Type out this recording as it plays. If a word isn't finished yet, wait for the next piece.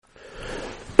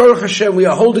Baruch Hashem, we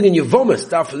are holding in Yevomus,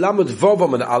 Daf Lamed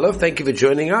Vav and Aleph. Thank you for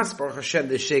joining us. Baruch Hashem,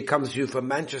 this Shea comes to you from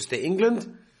Manchester,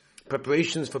 England.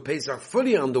 Preparations for Pesach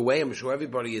fully underway. I'm sure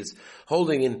everybody is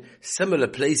holding in similar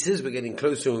places. We're getting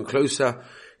closer and closer,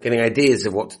 getting ideas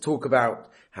of what to talk about,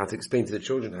 how to explain to the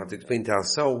children, how to explain to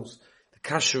ourselves, the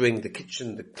kashering, the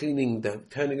kitchen, the cleaning, the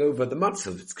turning over, the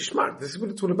matzav. It's geschmack. This is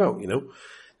what it's all about, you know.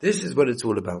 This is what it's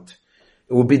all about.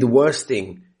 It would be the worst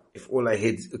thing if all I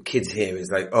hear kids hear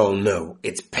is like, oh no,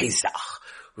 it's Pesach.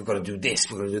 We've got to do this,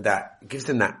 we've got to do that. It gives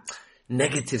them that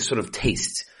negative sort of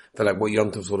taste for like what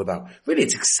Yom Tov's all about. Really,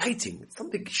 it's exciting. It's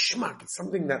something geschmack. It's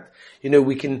something that, you know,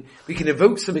 we can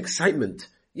evoke some excitement.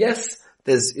 Yes,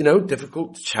 there's, you know,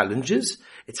 difficult challenges.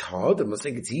 It's hard. I'm not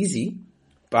saying it's easy,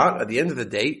 but at the end of the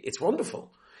day, it's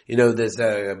wonderful. You know, there's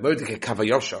a Mordechai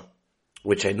Kavayosha,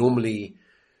 which I normally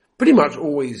pretty much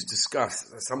always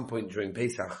discuss at some point during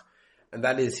Pesach. And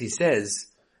that is, he says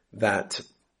that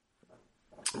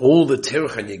all the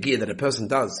tiruch and yagir that a person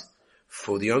does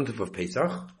for the Yom Tov of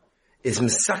Pesach is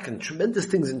misaken tremendous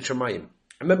things in Shemayim. I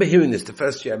remember hearing this the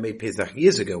first year I made Pesach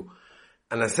years ago,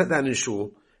 and I sat down in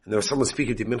shul, and there was someone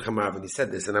speaking to Mincha Marav, and he said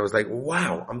this, and I was like,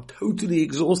 wow, I'm totally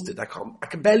exhausted. I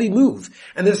can barely move.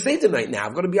 And there's Seder night now.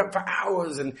 I've got to be up for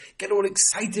hours and get all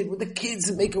excited with the kids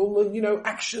and make all the, you know,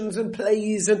 actions and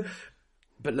plays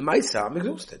but Lemaisa, I'm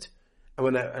exhausted. And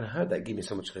when I heard that, it gave me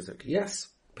so much chizuk. Yes,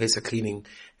 Pesach cleaning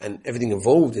and everything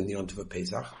involved in the Yom Tov of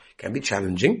Pesach can be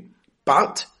challenging,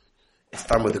 but it's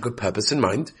done with a good purpose in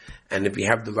mind. And if we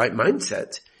have the right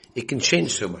mindset, it can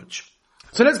change so much.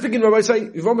 So let's begin, Rabbi Say.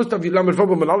 We've almost done in the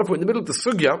middle of the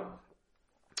sugya.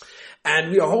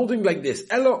 And we are holding like this.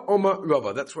 Elo Oma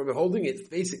Rava. That's where we're holding. It's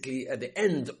basically at the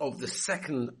end of the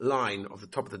second line of the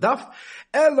top of the daf.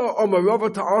 Elo Oma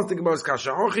Rava to ask the Gemara's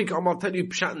kasha. I'll tell you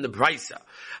pshat in the brisa.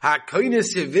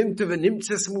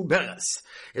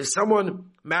 If someone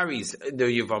marries the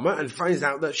Yavama and finds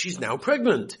out that she's now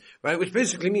pregnant, right? Which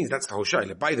basically means that's the whole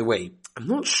shayla. By the way, I'm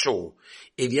not sure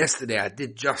if yesterday I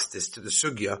did justice to the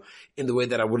sugya in the way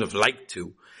that I would have liked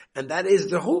to. And that is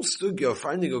the whole sugya of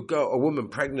finding a woman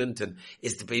pregnant and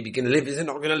is the baby going to live, is it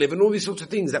not going to live, and all these sorts of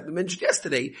things that we mentioned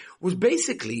yesterday was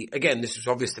basically, again, this was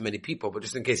obvious to many people, but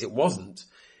just in case it wasn't,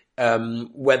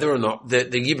 whether or not the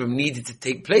Yibum needed to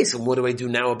take place, and what do I do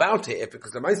now about it?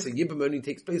 Because the Maisa Yibum only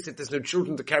takes place if there's no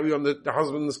children to carry on the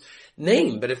husband's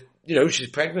name. But if, you know,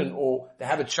 she's pregnant or they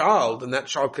have a child and that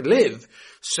child could live,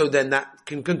 so then that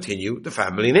can continue the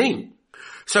family name.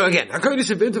 So again, maybe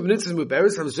the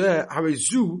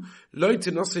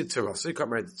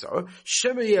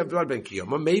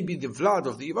vlad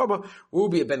of the Yavama will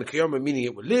be a ben kiyama, meaning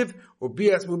it will live, or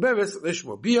bias muberes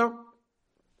lishmo bia.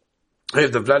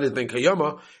 If the vlad is ben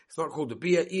kiyama, it's not called the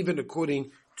bia, even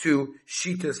according to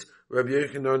Shitas Rabbi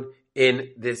Yochanan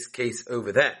in this case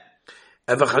over there.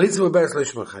 In this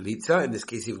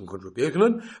case, even called Rabbi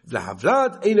Yochanan,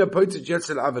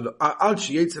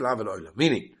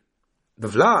 meaning the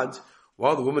vlad,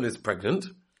 while the woman is pregnant,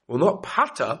 will not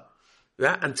pater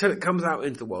until it comes out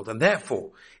into the world. And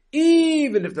therefore,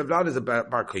 even if the vlad is a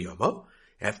bar kiyama,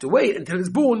 you have to wait until it's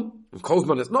born. If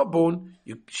Kozman is not born,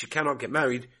 she cannot get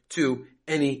married to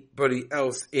anybody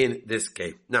else in this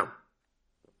case. Now,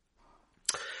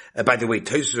 by the way,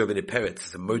 Tosus Rabbi Peretz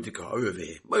is a Mordechai over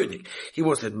here. Mordechai, he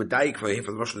wants to medayik for here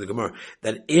from the Rosh of the Gemara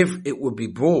that if it would be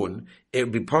born, it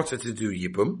would be part to do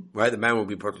Yibum, right? The man will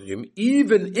be part to do Yibum,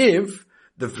 even if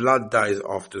the vlad dies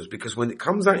afterwards, because when it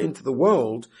comes out into the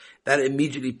world, that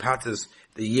immediately patters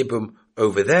the Yibum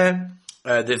over there.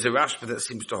 There's a Rashba that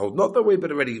seems to hold not that way,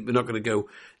 but already we're not going to go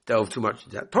delve too much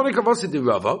into that. Tonik Avasi de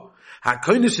Rava,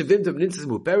 HaKoinu Shevim de B'nitzes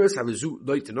Muberes HaVezu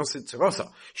Loi Tenosit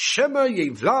Tzarasa Shema Ye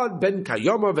Vlad Ben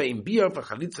Kayoma Ve'im Bia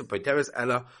V'Chalitza Poiteres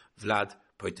Ela Vlad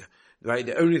Poiter. Right,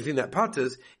 the only thing that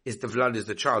patters is the Vlad is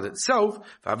the child itself.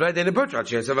 And the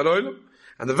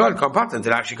Vlad can't patter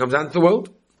until it actually comes out into the world.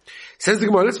 Says the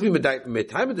Gemara, let's be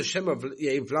time of the Shema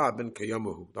Ye Vlad Ben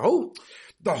Kayoma.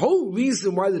 The whole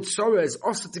reason why the tzara is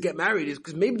also to get married is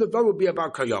because maybe the Vlad will be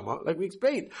about Kayama, like we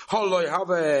explained. Haloi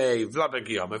have a Vlad Ben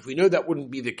Kayama. If we know that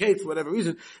wouldn't be the case for whatever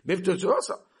reason, Mifta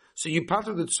Tzarasa. So you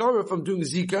pattern the tzara from doing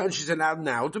Zika, and she's allowed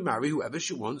now to marry whoever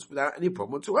she wants without any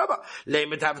problem whatsoever.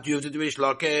 Leimet have to use the Reish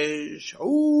Lakish.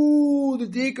 Oh, the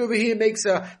dik over here makes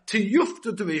a tiyuf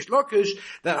to Reish Lakish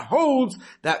that holds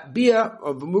that Bia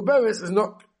of Muberes is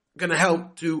not going to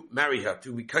help to marry her,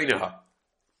 to rekaina her.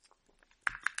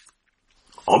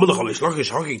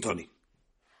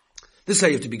 This is how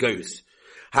you have to be goes.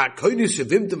 HaKoinu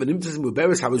Shevimta V'nimtzas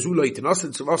Muberes Havazu Lo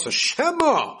Yitanasin Tzavasa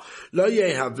Shema Lo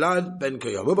Yeha Vlad Ben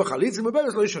Koyama B'chalitza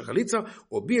Muberes Lo Yisha Chalitza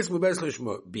or Bias Muberes Lo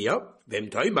Yishma Bia Vem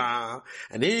Toima.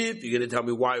 And if you're going to tell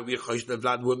me why we Chosh the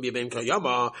Vlad wouldn't be Ben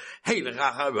Koyama, hey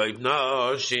Lechacha Roiv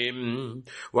Nashim.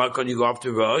 Why can't you go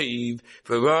after Roiv?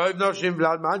 For Roiv Nashim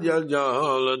Vlad Madyal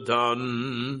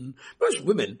Yaladan. Most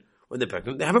women, when they're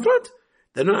pregnant, they have a blood.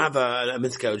 They don't have a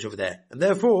miscarriage over there. And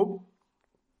therefore,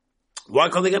 why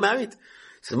can't they get married?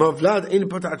 So more Vlad ain't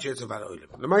put out yet of oil.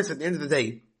 The mice at the end of the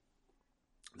day,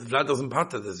 the Vlad doesn't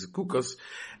part of the kukos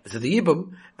to the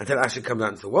Yibum until it actually comes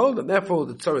out into the world, and therefore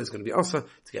the Torah is going to be also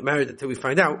to get married until we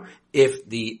find out if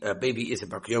the baby is a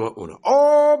Bar Kiyama or not.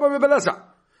 Oh, but Rebelasa.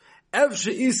 Nofak,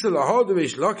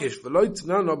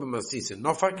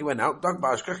 he went out,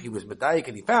 he was Medayik,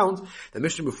 and he found the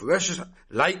Mishnah Mufareshes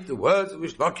like the words of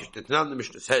Rish Lakish, that now the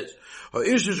Mishnah says. Right?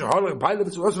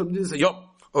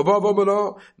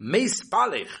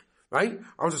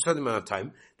 I was just telling them out of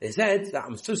time. They said that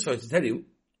I'm so sorry to tell you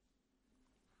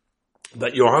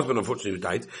that your husband unfortunately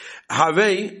died.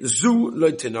 Harei zu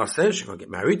lo tenase, she can't get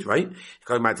married, right? She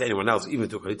can't get married to anyone else, even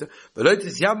to Chalita. But lo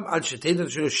tis yam al sheteda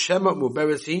shema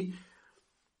muberesi.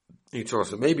 He told us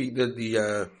that maybe maybe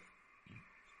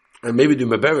the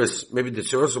muberes, maybe the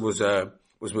tzirasa was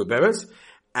muberes,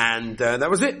 and that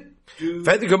was it.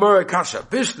 Vedi Gemara Kasha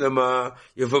Bishlama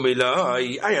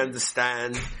Yevumila. I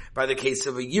understand by the case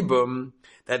of a Yibum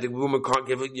that the woman can't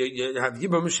have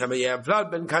Yibum Shema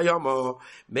Vlad Ben Kayama.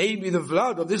 Maybe the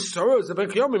Vlad of this sorrow is a Ben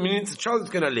Kayama, meaning the child is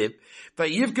going to live. But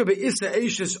Yivka Be'issa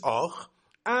Eishes Och,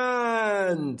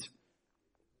 and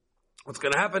what's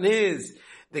going to happen is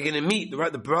they're going to meet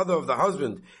the brother of the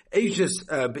husband. Eishes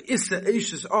Be'issa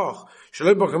Eishes Och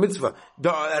Shalom B'Cha Mitzvah.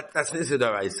 That's an Issa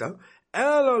Daraisa.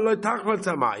 Elo Lo Tachmal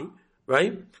Tamai.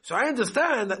 Right? So I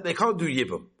understand that they can't do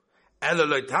Yibum. Elo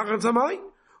Lo Tachmal Tamai.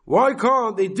 Why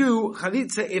can't they do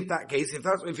Chalitza if that case? If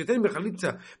you're telling me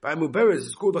Chalitza by Muberes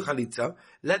is called a Chalitza,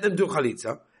 let them do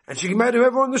Chalitza, and she can marry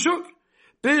whoever on the shuk.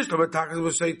 Will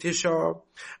say Tisha.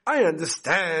 I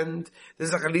understand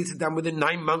there's a Chalitza done within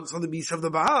 9 months on the beast of the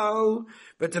Baal,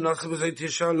 but Tanasa will say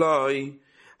Tisha Loi.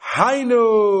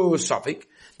 Haino Suffolk.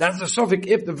 That's a Suffolk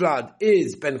if the Vlad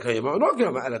is Ben Kayama or not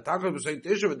Kayama. And a Taka will say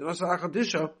Tisha, but Tanasa Achad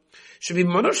Tisha should be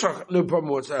Monoshach, no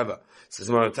problem whatsoever. Says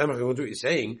Mara Temach, what you're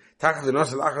saying, Taka the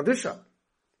Tanasa Achad Tisha.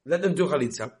 Let them do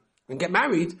Chalitza and get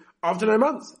married after 9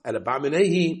 months. And a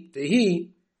Baminehi, Tehi,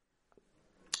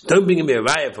 don't bring me a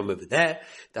raya from over there.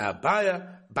 The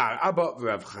Abaya, Bar Abba,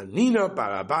 Rav Chanina,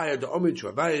 Bar Abaya, the Omid,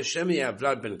 Rabaya, Shemi,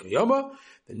 Vlad Ben Kayama,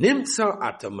 the Nimtza,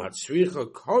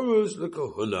 Atamatsricha, Korus,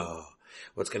 Lekahuna.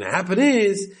 What's going to happen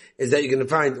is that you're going to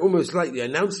find almost like the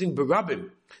announcing Barabim,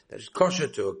 that is kosher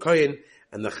to a Kohen,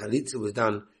 and the Chalitza was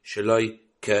done, Shaloi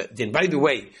Kedin. By the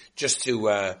way, just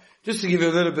to give you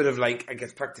a little bit of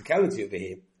practicality over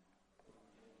here,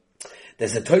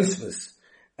 there's a Tosfos,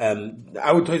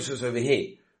 our Tosfos over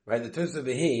here, right? The Tosfos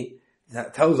over here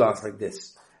that tells us like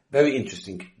this. Very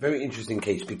interesting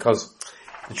case, because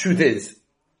the truth is,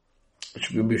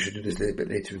 maybe we should do this a little bit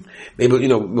later. Maybe,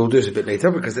 we'll do this a bit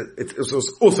later because it's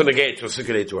also negate to a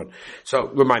second later on. So,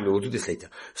 remind me, we'll do this later.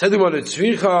 In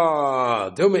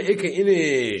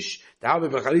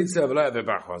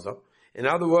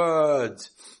other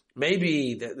words,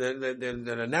 maybe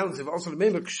the announcement also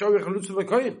maybe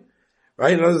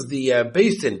right? In other words, the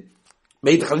Basin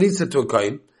made Chalitza to a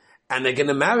Kohen, and they're going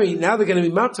to marry, now they're going to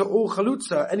be matter all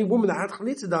Chalitza, any woman that had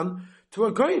Chalitza done to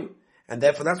a Kohen. And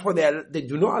therefore, that's why they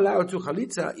do not allow to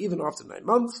Chalitza even after 9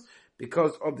 months,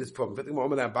 because of this problem. But it might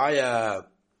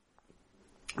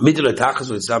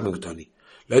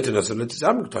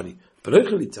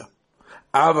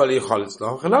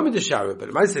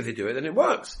say if you do it, then it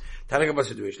works. In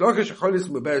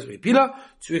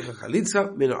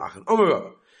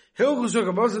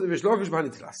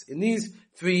these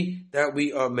 3 that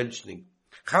we are mentioning.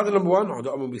 Number 1, or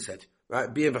the we said, right?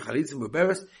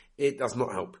 It does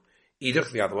not help. Either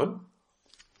the other one.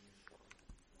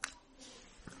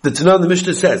 The Tanakh, the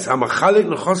Mishnah says, "Hamachalik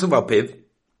nechosim al piv."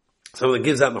 Someone that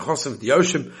gives out nechosim the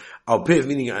ocean al piv,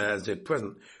 meaning as a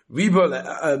present. Riba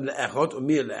leechod or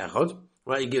mir leechod.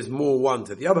 Right, he gives more one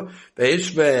to the other.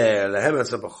 Veishve lehem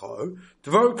asabachor.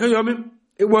 Tvar kayamim.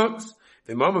 It works.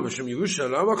 V'mama b'shum Yerusha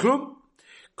lo maklum.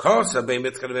 Kasa bein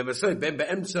betzkan be'emesay bein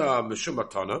be'emsa b'shum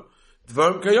matana.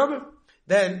 Tvar kayamim.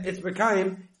 Then it's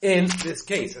Mekayim in this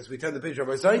case. As we turn the page of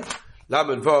our side,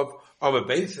 Lam and Vav on a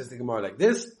base, says the Gemara like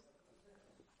this.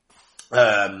 So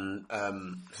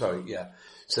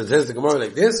there's the Gemara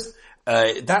like this.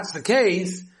 That's the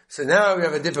case. So now we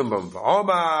have a different one. In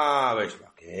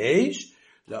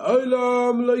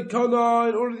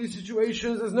all of these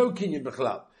situations, there's no kinyan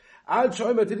b'chalal. Al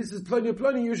Shoima, this is Pliny,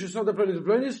 Yusha saw the Pliny,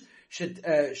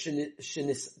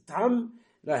 Shenistam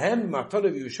Lahem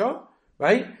Martanav Yusha,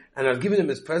 right? And I've given him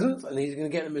his present, and he's going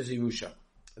to get him as a Yusha.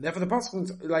 And therefore the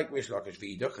Paschals like Rish Lakish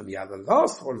V'idach, and the other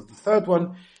last one, the third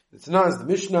one, the Tanah is the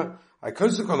Mishnah,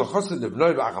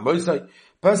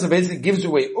 person basically gives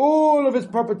away all of his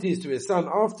properties to his son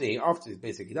after he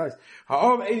basically dies.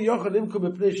 Can't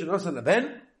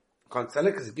sell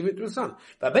it because he give it to his son.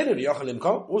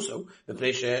 Also, if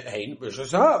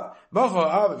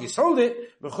you sold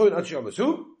it,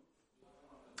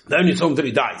 then you sold until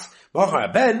he dies.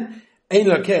 Right?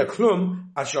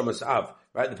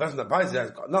 The person that buys it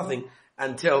has got nothing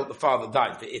until the father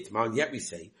dies. And yet we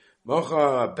say,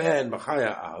 Mocha ben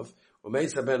Machaya Av,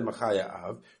 Umesa ben Machaya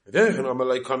Av, he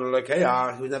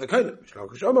was never kohen.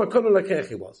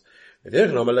 He was.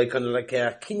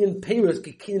 Kinyan Peiros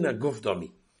ki kinyan aguf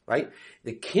domi. Right?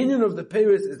 The kinyan of the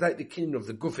Peiros is like the kinyan of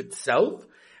the guf itself,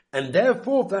 and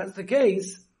therefore, if that's the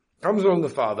case, comes along the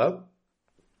father.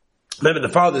 Remember,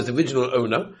 the father is the original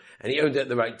owner, and he owned it at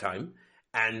the right time,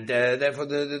 and therefore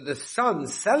the son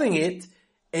selling it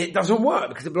doesn't work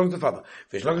because it belongs to the father.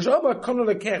 Actually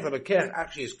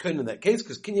is kohen in that case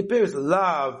because kinyan Peiros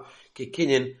love ki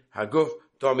kinyan haguf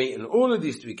domi. In all of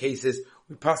these three cases,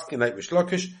 we pass like Rish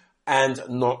Lakish and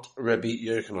not Rabbi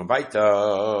Yochanan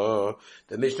Baita.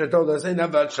 The Mishnah told us, so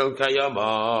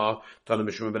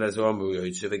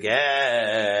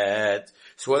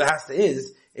what it has to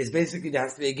is basically there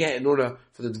has to be a get in order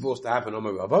for the divorce to happen.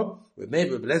 Omar Rabba, we made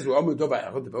Rabbi Lezer, Omar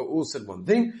Doba, they all said one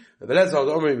thing. Rabbi Lezer,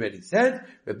 Omar already said,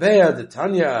 Rabbi the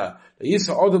Tanya, the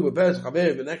Yisa Odom, Rabbi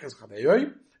Chaber, Benekas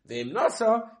Chaberoi, Ve'im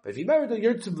Nasa, but if he married a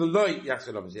Yotzav Veloy, he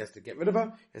has to get rid of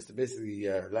her, he has to basically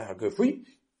let her go free,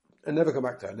 and never come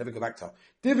back to her,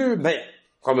 Divir Meir,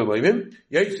 Common Moimim,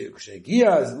 Yotzav,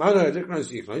 Kshegias, Mana, Diknos,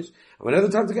 Yiknos, and whenever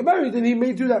the time to get married, then he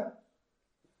may do that.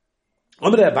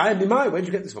 Where'd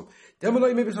you get this from?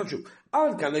 Maybe it's not true.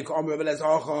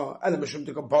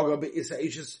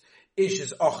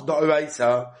 Ishes och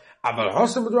da'oraisa. Aval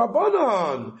hasam with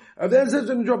Rabbanon. There's a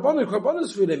Rabbanon,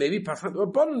 Rabbanon's food, maybe pass out the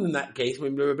Rabbanon in that case,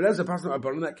 when Rebbe Lezer passing out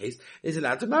Rabbanon in that case, is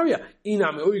allowed to marry her.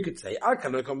 Or you could say, I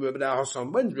cannot come Rebbe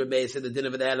Hasam. When Rebbe said the din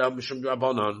of the Elam, Mishum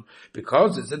Rabbanon,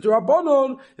 because it's a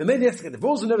Rabbanon, and maybe he has to get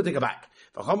divorced and never take her back.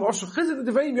 Right,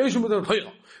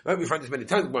 we find this many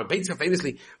times. When Beitzah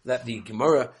famously, that the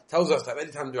Gemara tells us that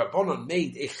many times the Rabbanon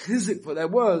made a chizik for their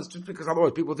words, just because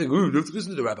otherwise people think, oh, you have to listen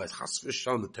to the rabbis. Chas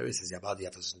v'shon, the Torah says, you have to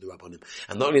listen to the Rabbanim.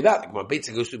 And not only that, the Gemara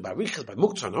Beitzah goes through by Riches, by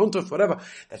Muktzah, Hontov, whatever,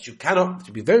 that you cannot,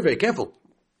 to be very, very careful.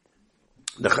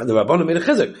 The Rabbanon made a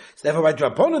chizik. So therefore by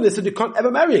Rabbanon they said you can't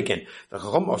ever marry again. The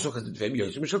Chacham also has the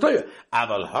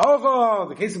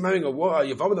case of marrying a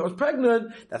Yavama that was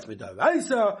pregnant, that's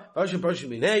Midaraisa,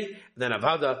 then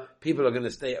Avada, people are going to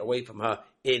stay away from her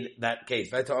in that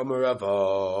case. According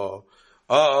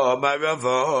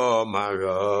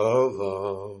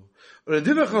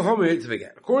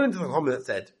to the Chacham that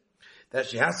said that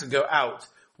she has to go out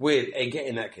with a get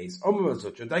in that case.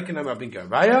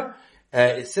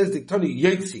 It says the Tony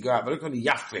Yotzi go out, but look on the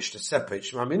Yafrish to separate.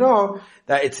 Shemamino,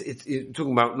 that it's you're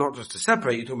talking about not just to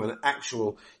separate, you're talking about an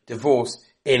actual divorce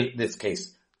in this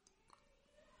case.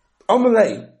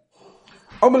 Omalei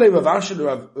Ravasha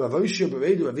Ravosha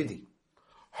Beredu Avidi.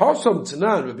 Hasam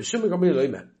Tanan Rabbi Shimon Gamliel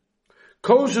Loimer.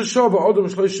 Kol Shashava Odom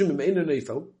Shloshim Meinu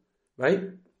Neifel. Right?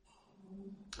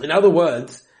 In other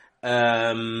words,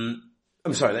 I'm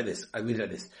sorry, like this. I read it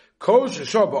like this. Kol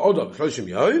Shashava Odom Shloshim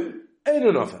Yom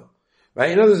Einu Neifel.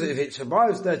 Right? In other words, if it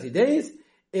survives 30 days,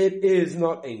 it is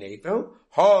not a nefel.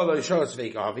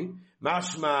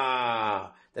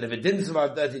 Mashma, that if it didn't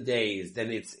survive 30 days,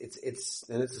 then it's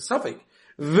a suffix.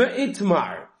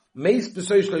 Ve'itmar, meis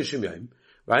b'soy shloshim yom.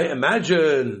 Right?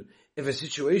 Imagine if a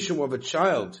situation were of a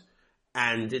child,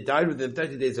 and it died within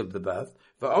 30 days of the birth,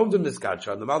 and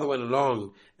the mother went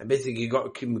along, and basically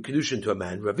got kedushin to a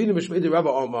man. Ravina mishmei Rabba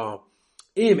Omar,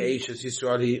 im eishes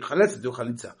Yisraeli, chaletzah du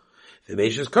chalitza. Both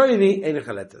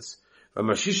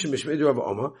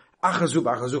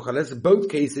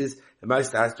cases, the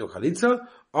Meister has to chalitza.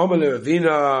 Omar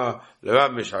leRavina, leRav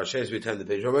Misharshes, we turn the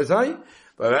page.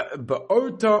 But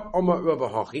Ota Omar Rabba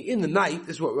Hachi. In the night,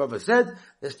 this is what Rabba said.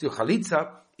 Let's do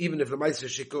chalitza, even if the Meister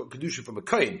got kedusha from a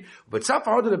kohen. But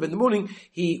Tzafar in the morning,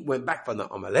 he went back from the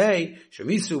Omalei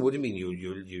Shamisu. What do you mean?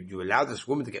 You allowed this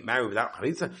woman to get married without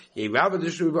chalitza? Yeah, rather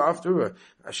this after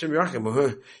Hashem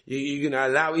Yachim. You're going to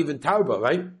allow even Tauba,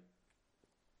 right?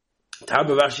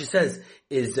 Tauba, Rashi says,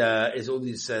 is all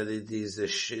these,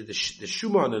 the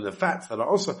shuman and the fats that are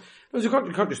also, no, you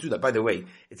can't just do that. By the way,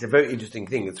 it's a very interesting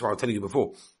thing. That's what I was telling you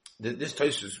before. This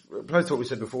Tosfos applies to what we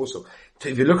said before. So,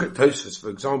 if you look at Tosfos, for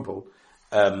example,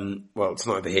 well, it's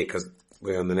not over here because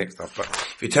we're on the next stuff, but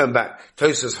if you turn back,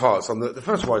 Tosfos Ha'as, on the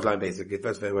first wide line basically,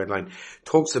 first very wide line,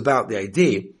 talks about the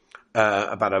idea,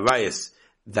 about Arayas,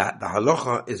 that the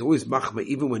halacha is always machma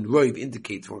even when Roiv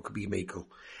indicates one could be mekel.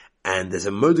 And there's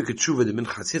a Modek Tshuva, the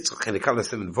Minchas Yitzchak, Chelikala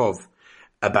 7 Vov,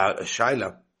 about a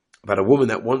shaila, about a woman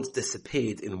that once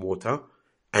disappeared in water,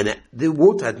 and the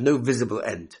water had no visible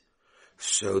end.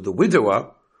 So the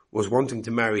widower was wanting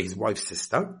to marry his wife's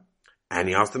sister, and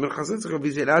he asked the Minchas Yitzchak if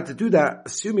he's allowed to do that,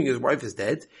 assuming his wife is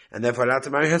dead, and therefore allowed to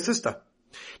marry her sister.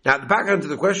 Now, the background to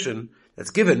the question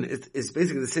that's given is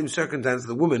basically the same circumstance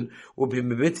the woman would be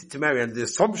permitted to marry under the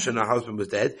assumption her husband was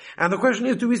dead, and the question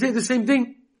is, do we say the same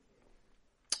thing?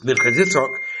 Minchas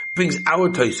Yitzchak brings our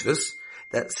Tosfos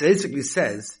that basically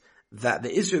says that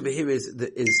the issue over here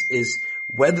is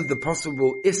whether the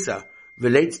possible Issa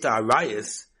relates to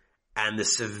Arayas and the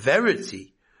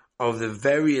severity of the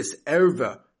various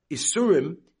Erva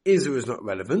Isurim is or is not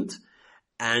relevant.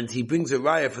 And he brings a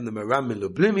raya from the Maram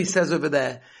Milublim. He says over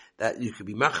there that you could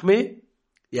be machmir,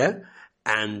 yeah,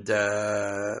 and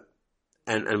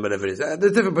whatever it is.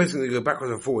 There's different places that go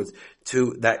backwards and forwards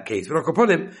to that case. But upon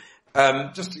him,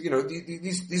 just,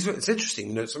 these, it's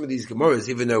interesting, some of these Gemaras,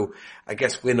 even though I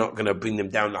guess we're not going to bring them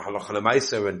down to halacha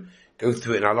l'maisa and go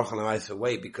through it in halacha l'maisa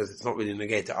way because it's not really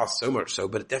negay to us so much so,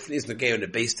 but it definitely is negay on the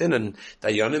Beis Din, and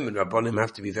Dayanim and Rabbanim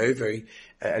have to be very, very,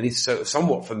 at least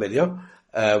somewhat familiar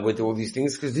with all these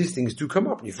things, because these things do come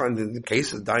up. And you find in the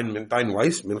case of Dain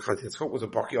Weiss, Minchas Yitzchak was a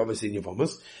baki obviously in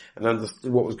Yevamos, and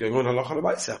understood what was going on in halacha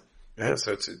l'maisa. Yeah,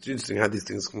 so it's interesting how these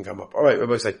things can come up. Alright,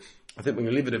 Rabbi say, I think we're going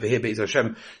to leave it over here, Be'ez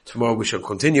Hashem. Tomorrow we shall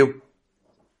continue.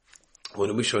 I want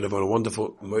to wish everyone a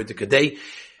wonderful Mordecai day.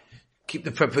 Keep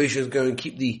the preparations going,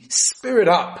 keep the spirit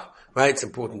up. Right? It's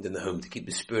important in the home to keep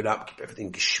the spirit up, keep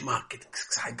everything geschmack,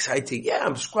 it's exciting. Yeah,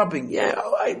 I'm scrubbing. Yeah,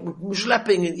 alright, we're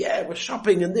schlepping, and yeah, we're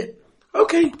shopping, and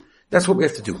okay. That's what we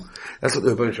have to do. That's what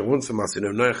the Rebbe Shem wants from us.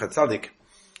 Noach HaTzadik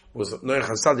was Noach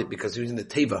HaTzadik because he was in the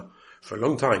Teva for a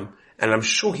long time, and I'm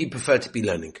sure he preferred to be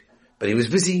learning. But he was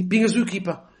busy being a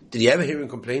zookeeper. Did you ever hear him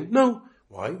complain? No.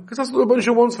 Why? Because that's what the Rebbe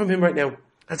Shem wants from him right now.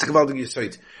 That's a Gavaldig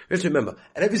Yesod. We have to remember,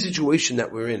 at every situation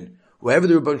that we're in, wherever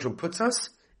the Rebbe Shem puts us,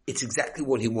 it's exactly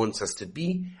what he wants us to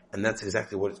be, and that's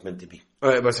exactly what it's meant to be.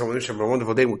 Alright, I want to wish you a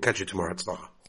wonderful day. We'll catch you tomorrow. Tzlacha.